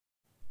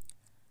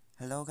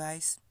Hello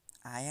guys,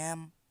 I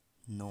am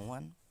no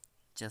one.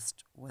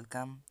 Just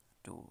welcome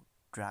to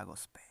Drago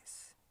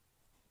Space.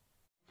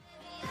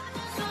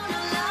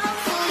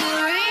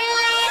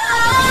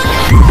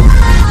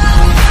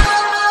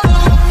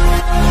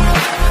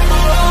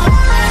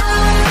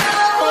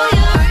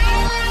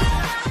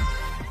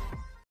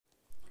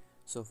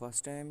 So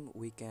first time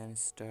we can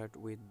start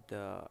with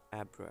the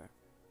Abra.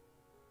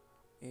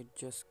 It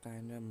just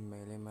kinda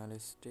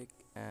minimalistic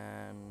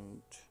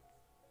and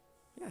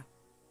yeah,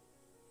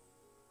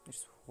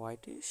 it's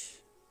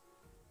whitish.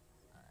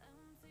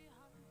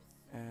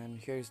 And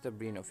here is the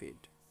brain of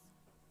it.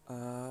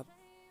 Uh,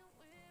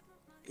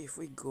 if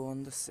we go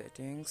on the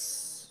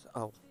settings,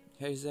 oh,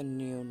 here is a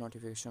new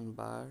notification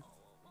bar.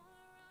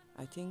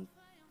 I think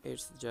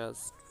it's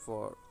just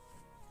for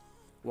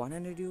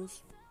one-handed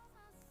use.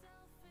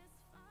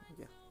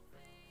 Yeah,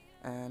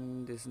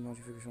 and these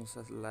notifications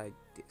are like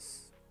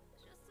this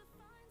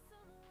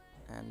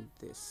and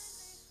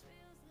this.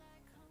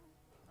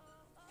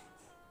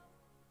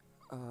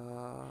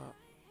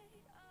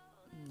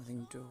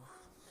 Nothing to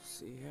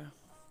see here.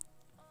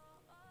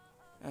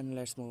 And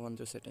let's move on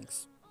to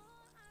settings.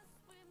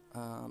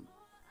 Um,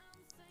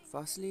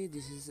 Firstly,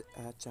 this is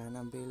a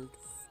China build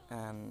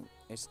and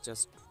it's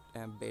just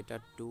a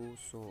beta 2,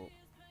 so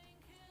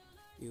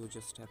you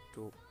just have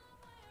to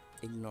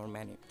ignore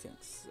many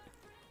things.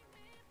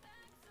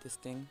 This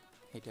thing,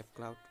 HF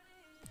Cloud.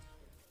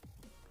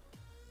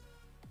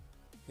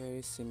 Here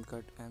is SIM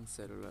card and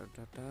cellular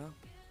data.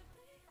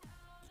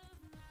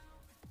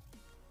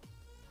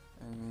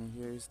 And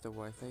here is the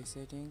Wi-Fi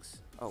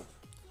settings. Oh,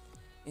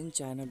 in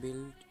China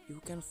build, you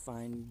can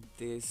find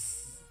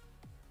this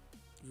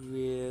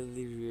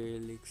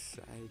really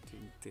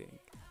exciting thing.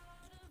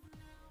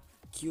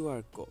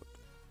 QR code.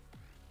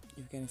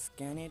 You can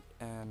scan it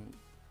and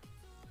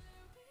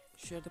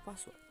share the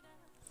password.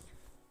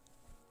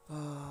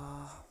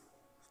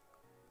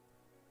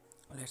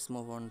 Let's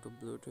move on to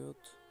Bluetooth.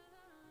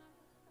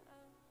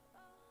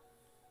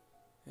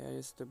 Here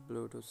is the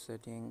Bluetooth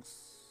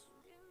settings.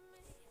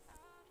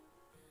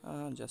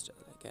 Just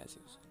like as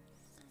usual.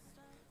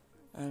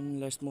 And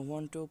let's move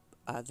on to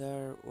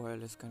other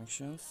wireless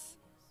connections.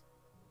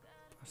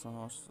 Person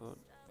also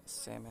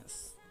same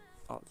as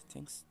all the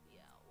things.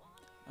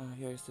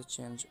 Here is the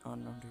change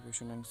on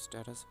notification and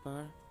status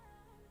bar.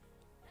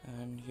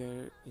 And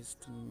here is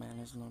the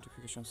manage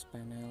notifications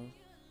panel.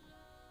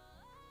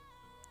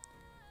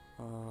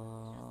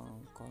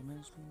 Call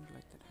management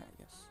like that, I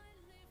guess.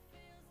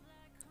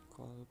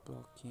 Call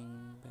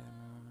blocking,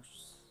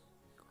 banners,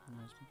 call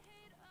management.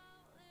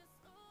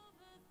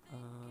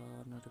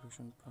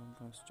 Notification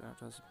prompt on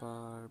status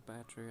bar,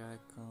 battery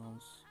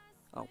icons.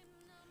 Oh,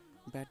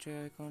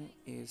 battery icon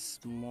is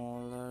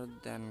smaller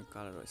than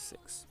ColorOS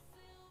 6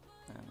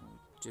 and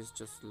this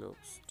just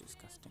looks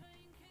disgusting.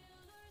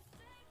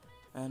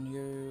 And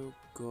here you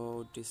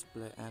go,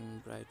 display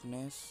and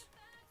brightness.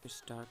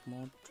 It's dark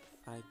mode,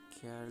 eye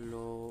care,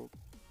 low,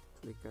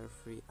 flicker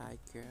free eye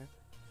care.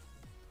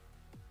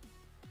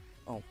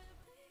 Oh,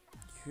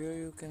 here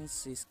you can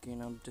see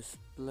screen of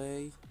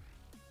display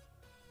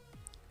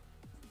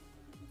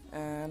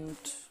and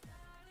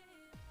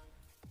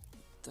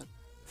the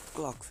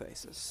clock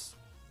faces.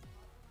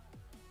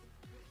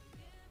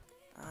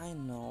 I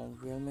know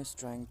Realme is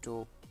trying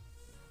to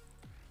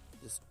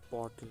just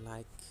port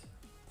like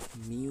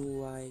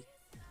MIUI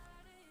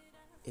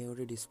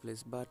AOD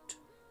displays, but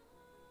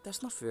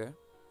that's not fair.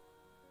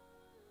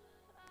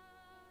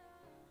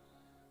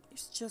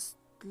 It's just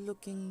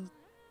looking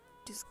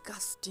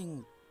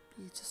disgusting.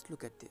 Just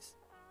look at this.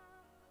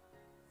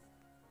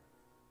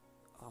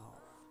 Oh,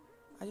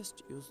 I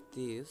just use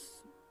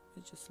this.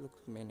 It just looks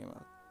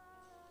minimal.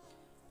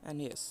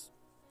 And yes,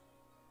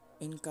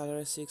 in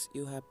ColorOS 6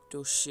 you have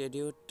to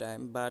schedule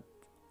time, but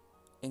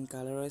in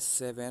ColorOS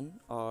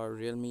 7 or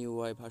Realme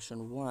UI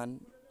version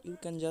 1 you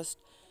can just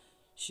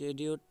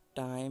schedule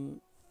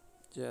time,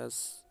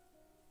 just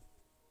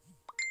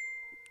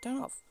turn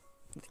off.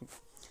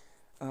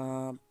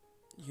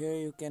 Here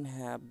you can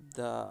have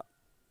the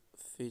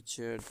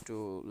feature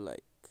to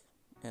like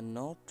a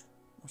note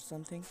or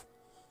something.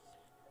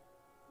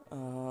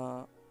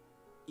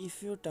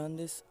 If you turn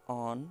this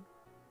on,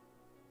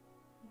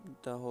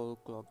 the whole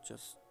clock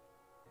just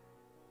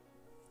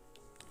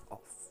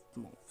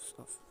moves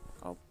off.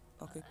 Oh,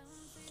 okay.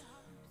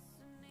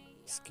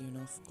 Skin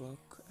off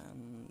clock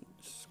and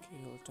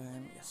schedule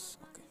time. Yes,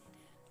 okay.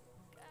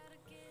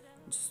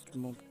 Just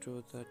move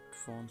to that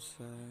font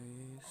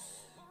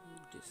size,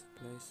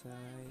 display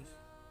size,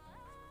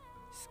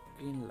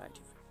 screen light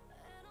effect.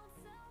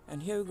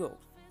 And here we go.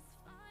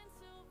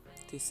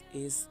 This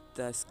is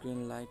the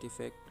screen light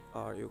effect,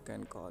 or you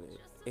can call it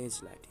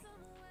edge lighting.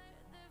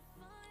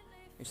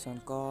 It's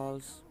on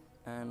calls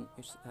and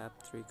it's have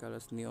 3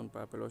 colors: neon,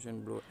 purple,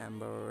 ocean blue,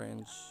 amber,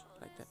 orange,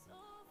 like that.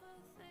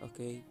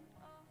 Okay.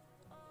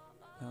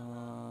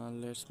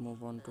 Let's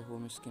move on to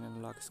home screen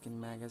and lock screen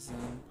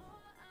magazine.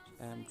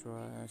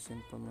 Abra,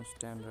 simple mode,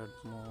 standard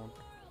mode.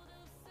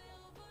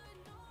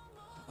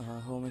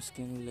 Home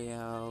screen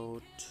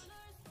layout.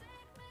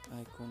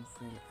 icon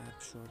fill,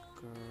 app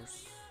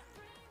shortcuts,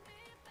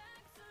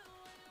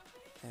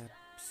 app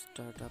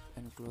startup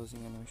and closing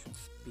animation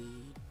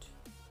speed,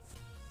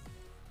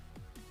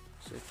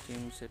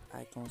 settings, set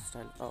icon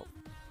style. Oh,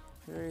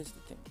 here is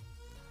the thing.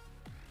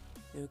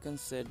 You can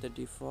set the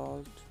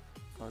default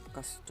or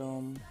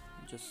custom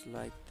just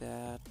like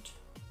that,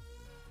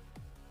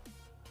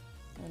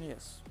 and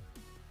yes,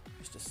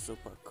 it's just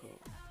super cool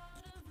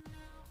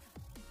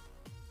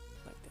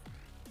like that.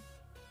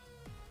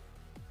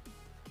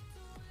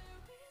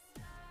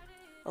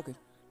 Okay,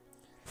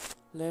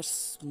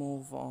 let's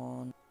move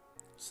on.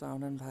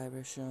 Sound and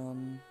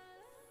vibration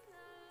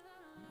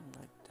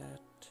like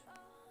that,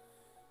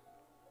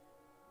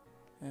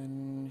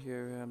 and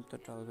here we have the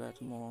Dolby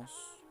Atmos.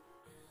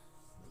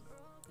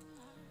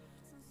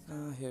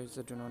 Here is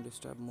the do not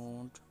disturb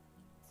mode.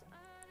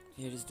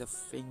 Here is the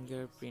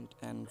fingerprint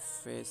and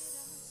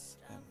face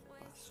and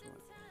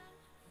password.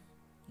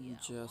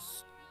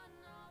 Just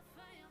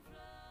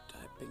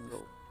typing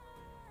go.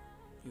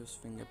 Use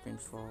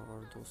fingerprint for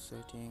those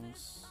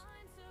settings.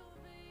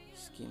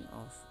 Skin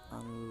off,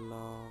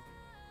 unlock,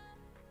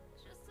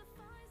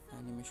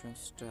 animation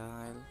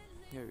style.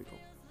 Here we go.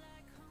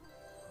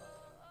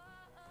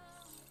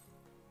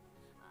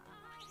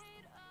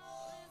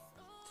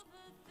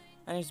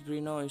 And it's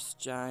Bruno, it's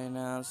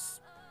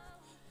China's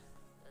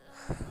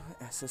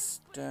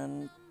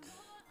assistant.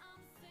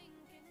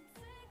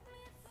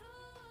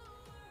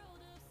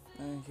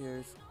 And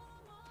here's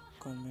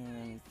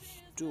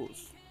convenience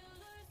tools.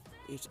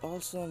 It's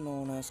also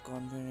known as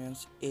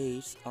convenience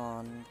aids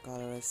on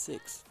ColorOS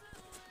 6.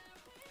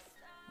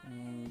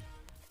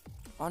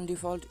 On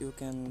default, you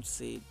can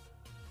see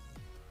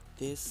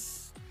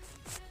this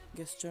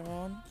gesture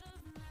on,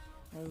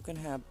 or you can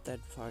have that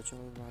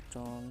virtual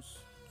buttons,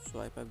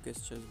 swipe up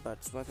gestures,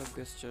 but swipe up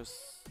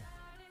gestures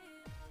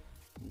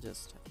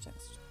just have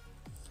changed.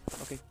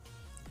 Okay,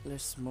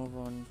 let's move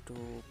on to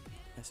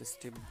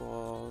assistive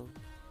ball,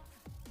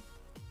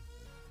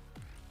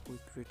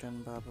 quick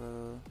return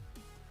bubble,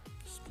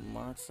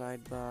 smart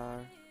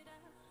sidebar,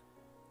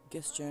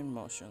 gesture and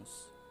motions,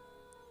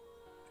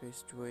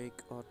 trace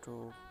wake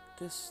auto.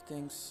 These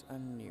things are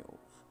new.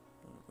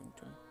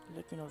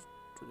 Let me know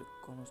to the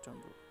comments down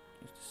below.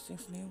 Is this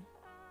things new?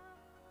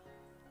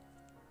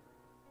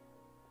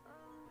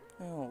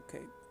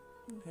 Okay,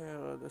 here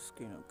are the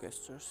screen of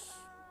gestures.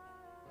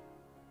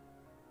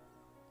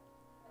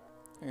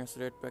 Yes,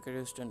 red packet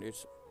is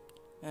standards,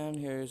 and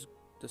here is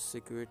the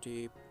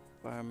security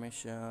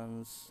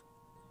permissions,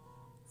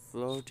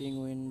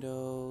 floating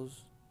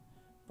windows,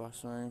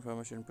 personal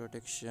information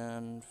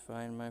protection,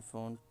 find my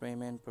phone,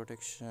 payment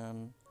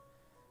protection,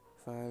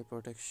 file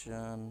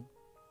protection.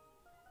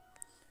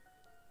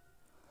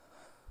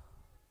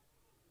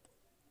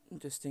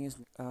 This thing is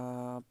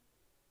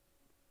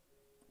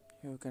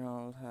you can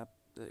all have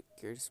the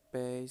kid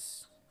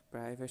space,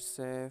 private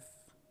safe.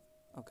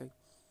 Okay,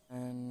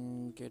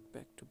 and get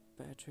back to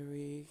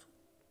battery,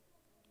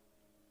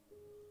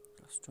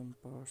 custom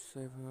power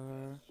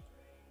saver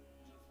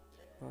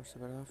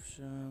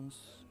options,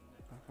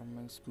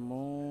 performance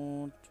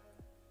mode,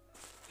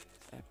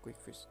 app quick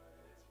fix.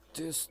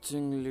 This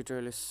thing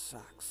literally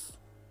sucks.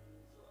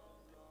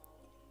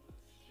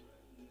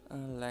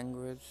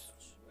 Language,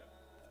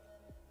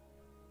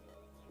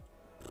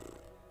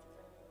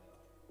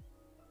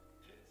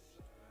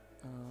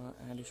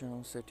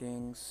 additional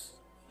settings.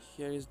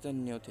 Here is the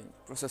new thing,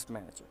 process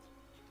manager.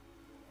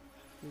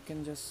 You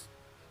can just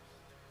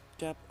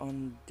tap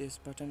on this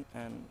button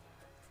and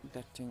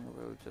that thing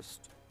will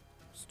just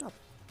stop.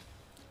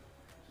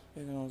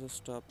 You can also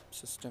stop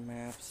system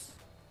apps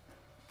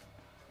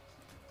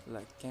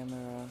like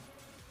camera.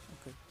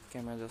 Okay,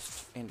 camera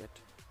just ended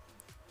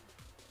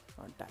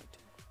or died.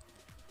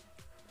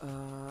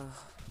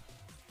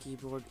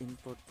 Keyboard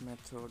input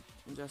method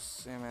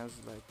just same as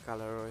like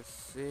ColorOS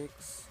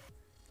 6.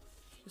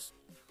 Just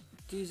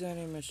these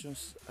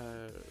animations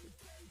are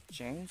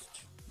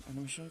changed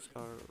animations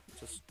or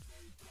just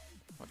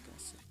what can I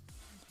say?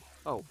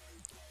 Oh,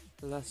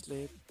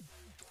 lastly,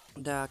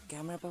 the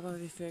camera pop-up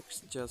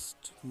effects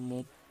just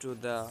move to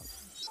the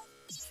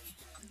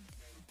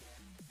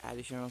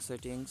additional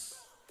settings,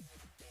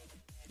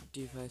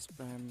 device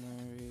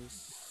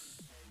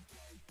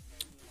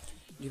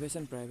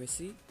and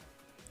privacy,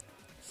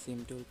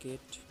 SIM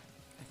toolkit,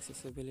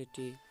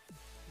 accessibility,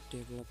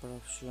 developer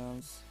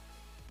options.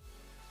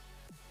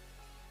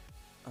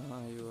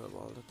 You have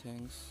all the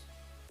things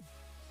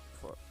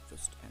for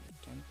just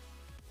anything.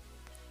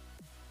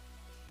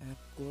 App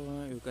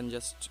clone, you can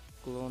just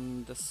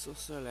clone the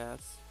social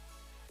apps,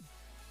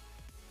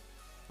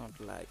 not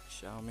like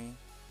Xiaomi.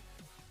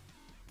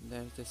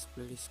 There's the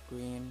split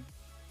screen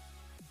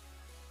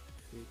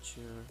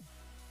feature,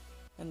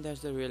 and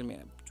there's the Realme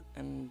app too.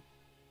 And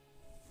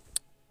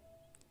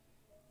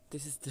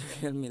this is the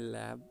Realme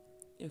Lab.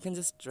 You can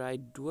just try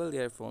dual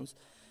earphones.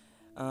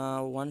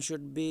 One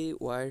should be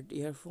wired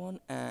earphone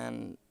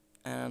and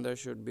another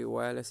should be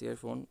wireless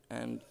earphone,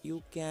 and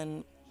you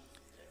can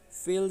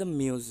feel the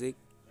music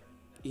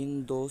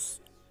in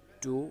those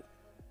two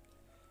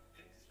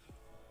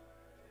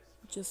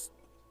just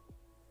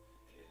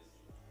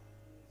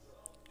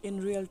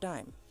in real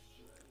time.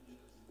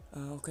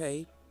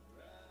 Okay,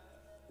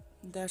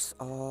 that's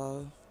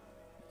all.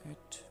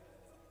 It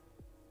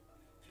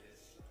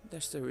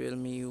that's the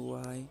Realme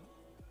UI,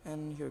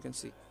 and here you can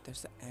see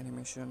that's the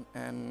animation,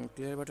 and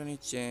clear button is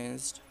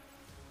changed,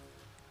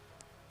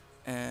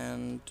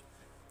 and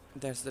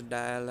that's the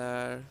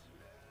dialer.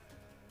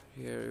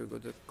 Here you go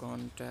the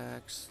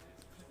contacts,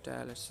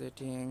 dialer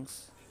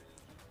settings,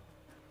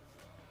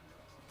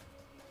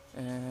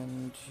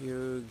 and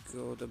here you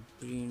go the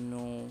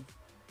Brino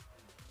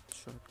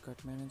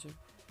shortcut manager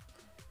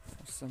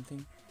or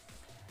something.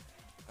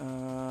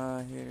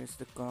 Here is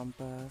the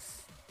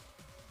compass,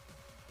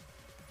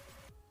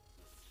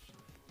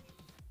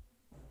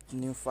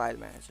 new file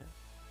manager,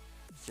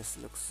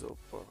 just looks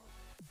super.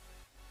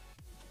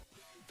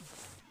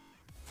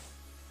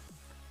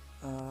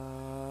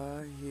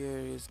 Here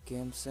is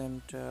game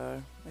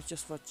center, it's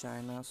just for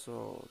China,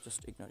 so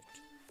just ignore it.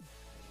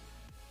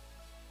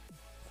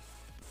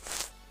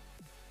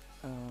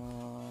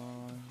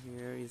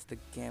 Here is the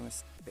game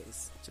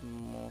space, the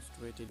most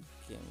rated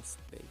game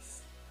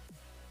space.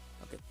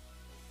 Okay,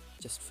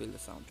 just feel the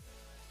sound.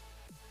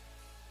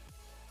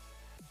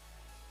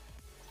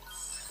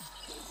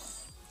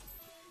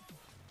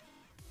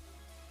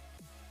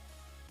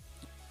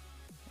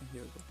 And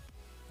here we go,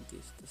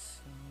 this is the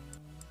sound.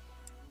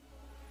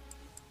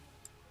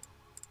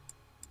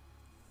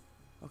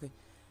 Okay,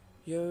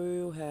 here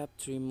you have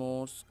three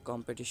modes: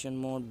 competition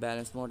mode,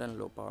 balance mode, and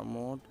low power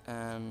mode.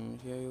 And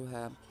here you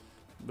have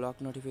block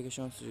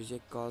notifications,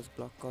 reject calls,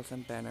 block calls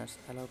and banners,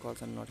 allow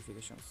calls and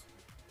notifications.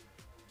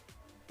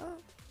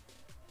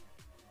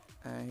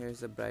 And here is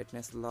the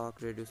brightness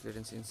lock, reduce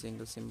latency in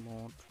single sim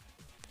mode.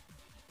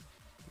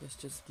 Let's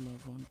just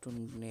move on to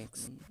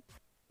next.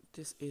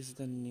 This is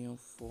the new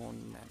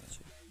phone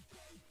manager,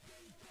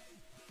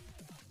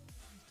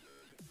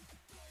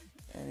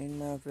 and in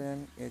my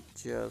opinion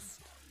it's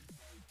just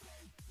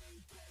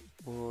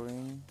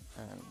boring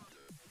and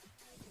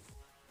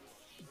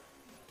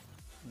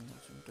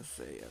nothing to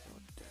say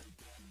about that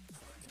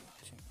fucking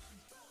thing.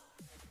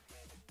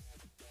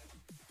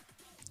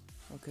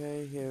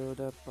 Okay, here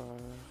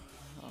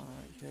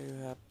you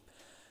have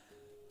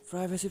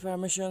privacy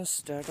permissions,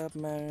 startup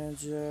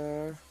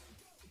manager,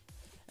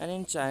 and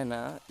in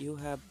China you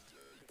have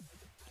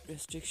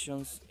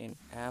restrictions in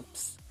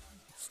apps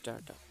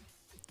startup,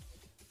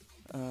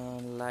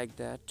 like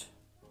that.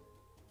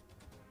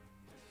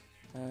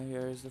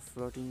 Here is the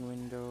floating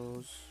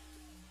windows.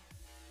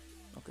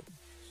 Okay,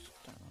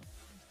 turn on.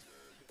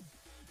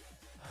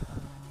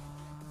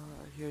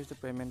 Here's the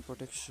payment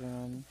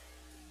protection,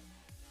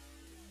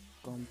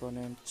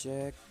 component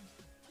check,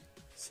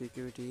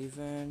 security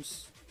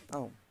events.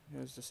 Oh,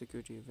 here's the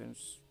security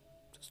events,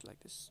 just like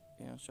this.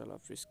 Install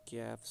of risky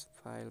apps,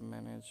 file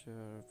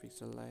manager,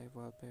 pixel live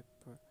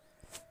wallpaper,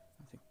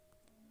 nothing.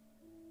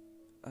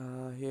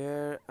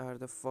 Here are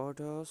the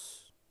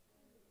photos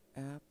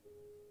app.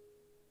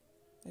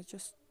 It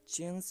just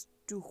changed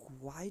to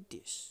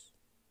whitish.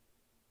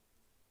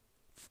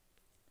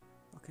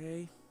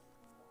 Okay,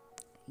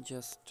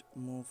 just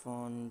move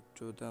on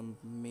to the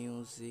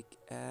music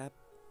app.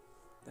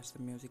 That's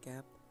the music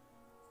app.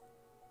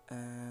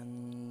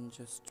 And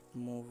just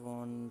move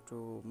on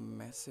to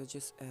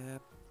messages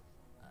app,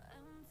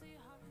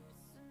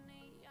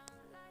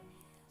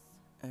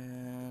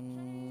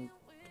 and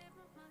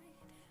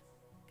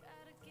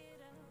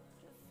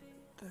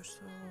that's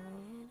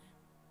all.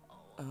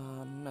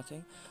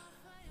 Nothing.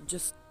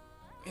 Just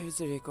here's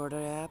the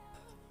recorder app.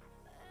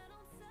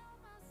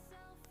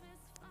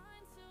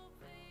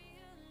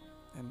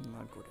 I'm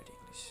not good at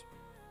English.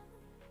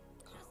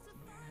 Oh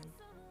man.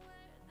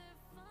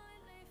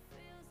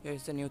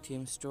 Here's the new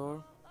theme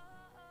store.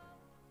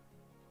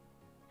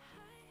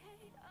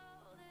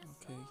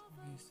 Okay,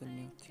 here's the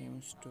new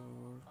theme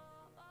store.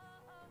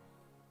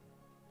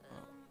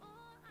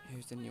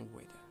 Here's the new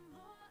weather.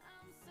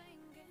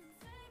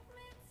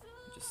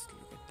 Just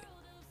look at that.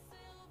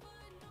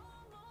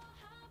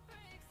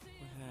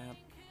 We have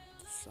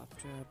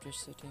software update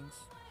settings.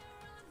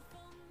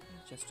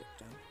 Just take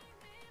time.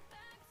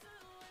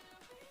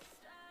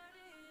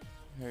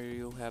 Here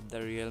you have the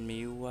Realme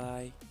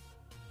UI,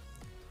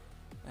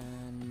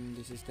 and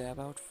this is the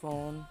about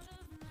phone.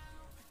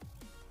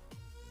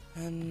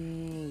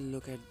 And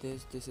look at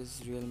this. This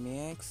is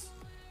Realme X.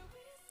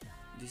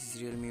 This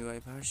is Realme UI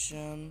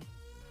version,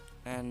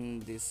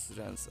 and this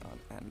runs on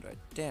Android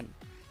 10.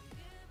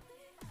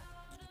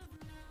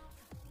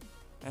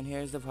 And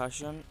here is the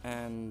version,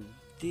 and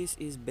this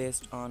is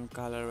based on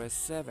ColorOS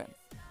 7.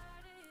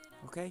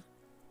 Okay.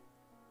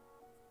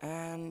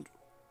 And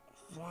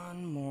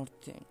one more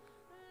thing.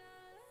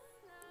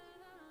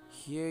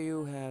 Here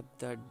you have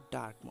the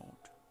dark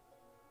mode.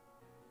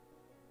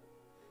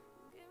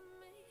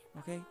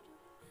 Okay.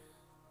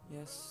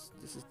 Yes,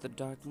 this is the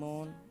dark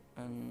mode,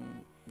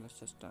 and let's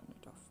just turn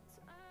it off.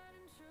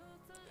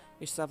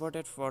 It's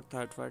supported for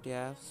third-party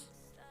apps.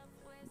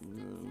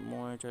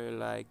 Monitor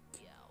like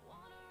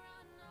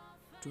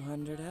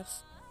 200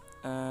 apps.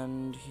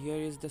 And here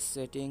is the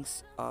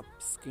settings of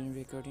screen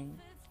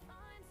recording.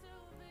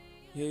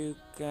 Here you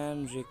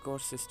can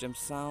record system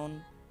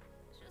sound.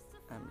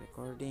 I'm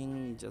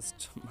recording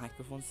just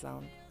microphone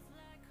sound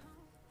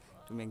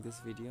to make this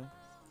video.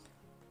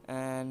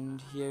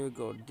 And here you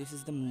go, this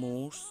is the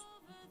modes,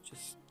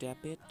 just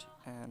tap it,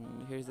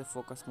 and here is the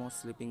focus mode,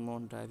 sleeping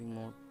mode, driving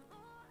mode.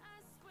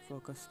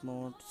 Focus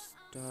mode,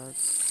 start.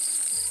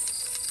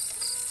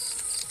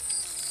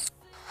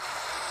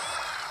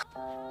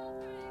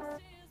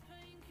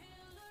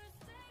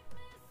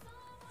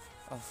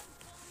 Oh,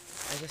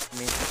 I just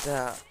missed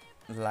the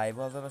live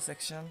wallpaper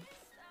section.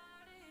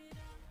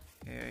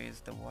 Here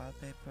is the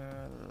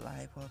wallpaper,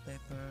 live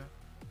wallpaper,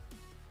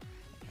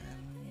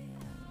 and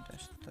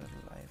that's the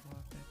live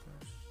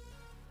wallpapers,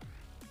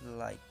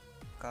 like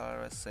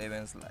color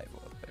 7's live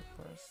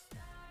wallpapers.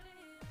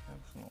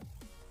 No.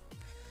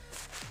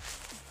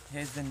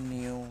 Here's the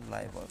new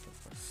live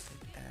wallpapers.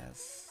 It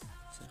has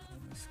the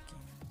home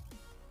screen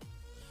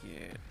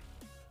here.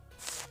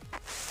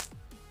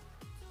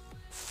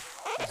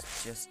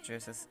 Just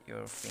traces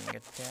your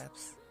finger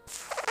taps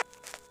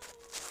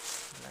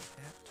like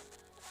that.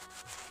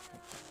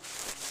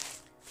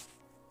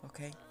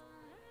 Okay,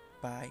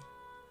 bye,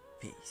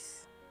 peace.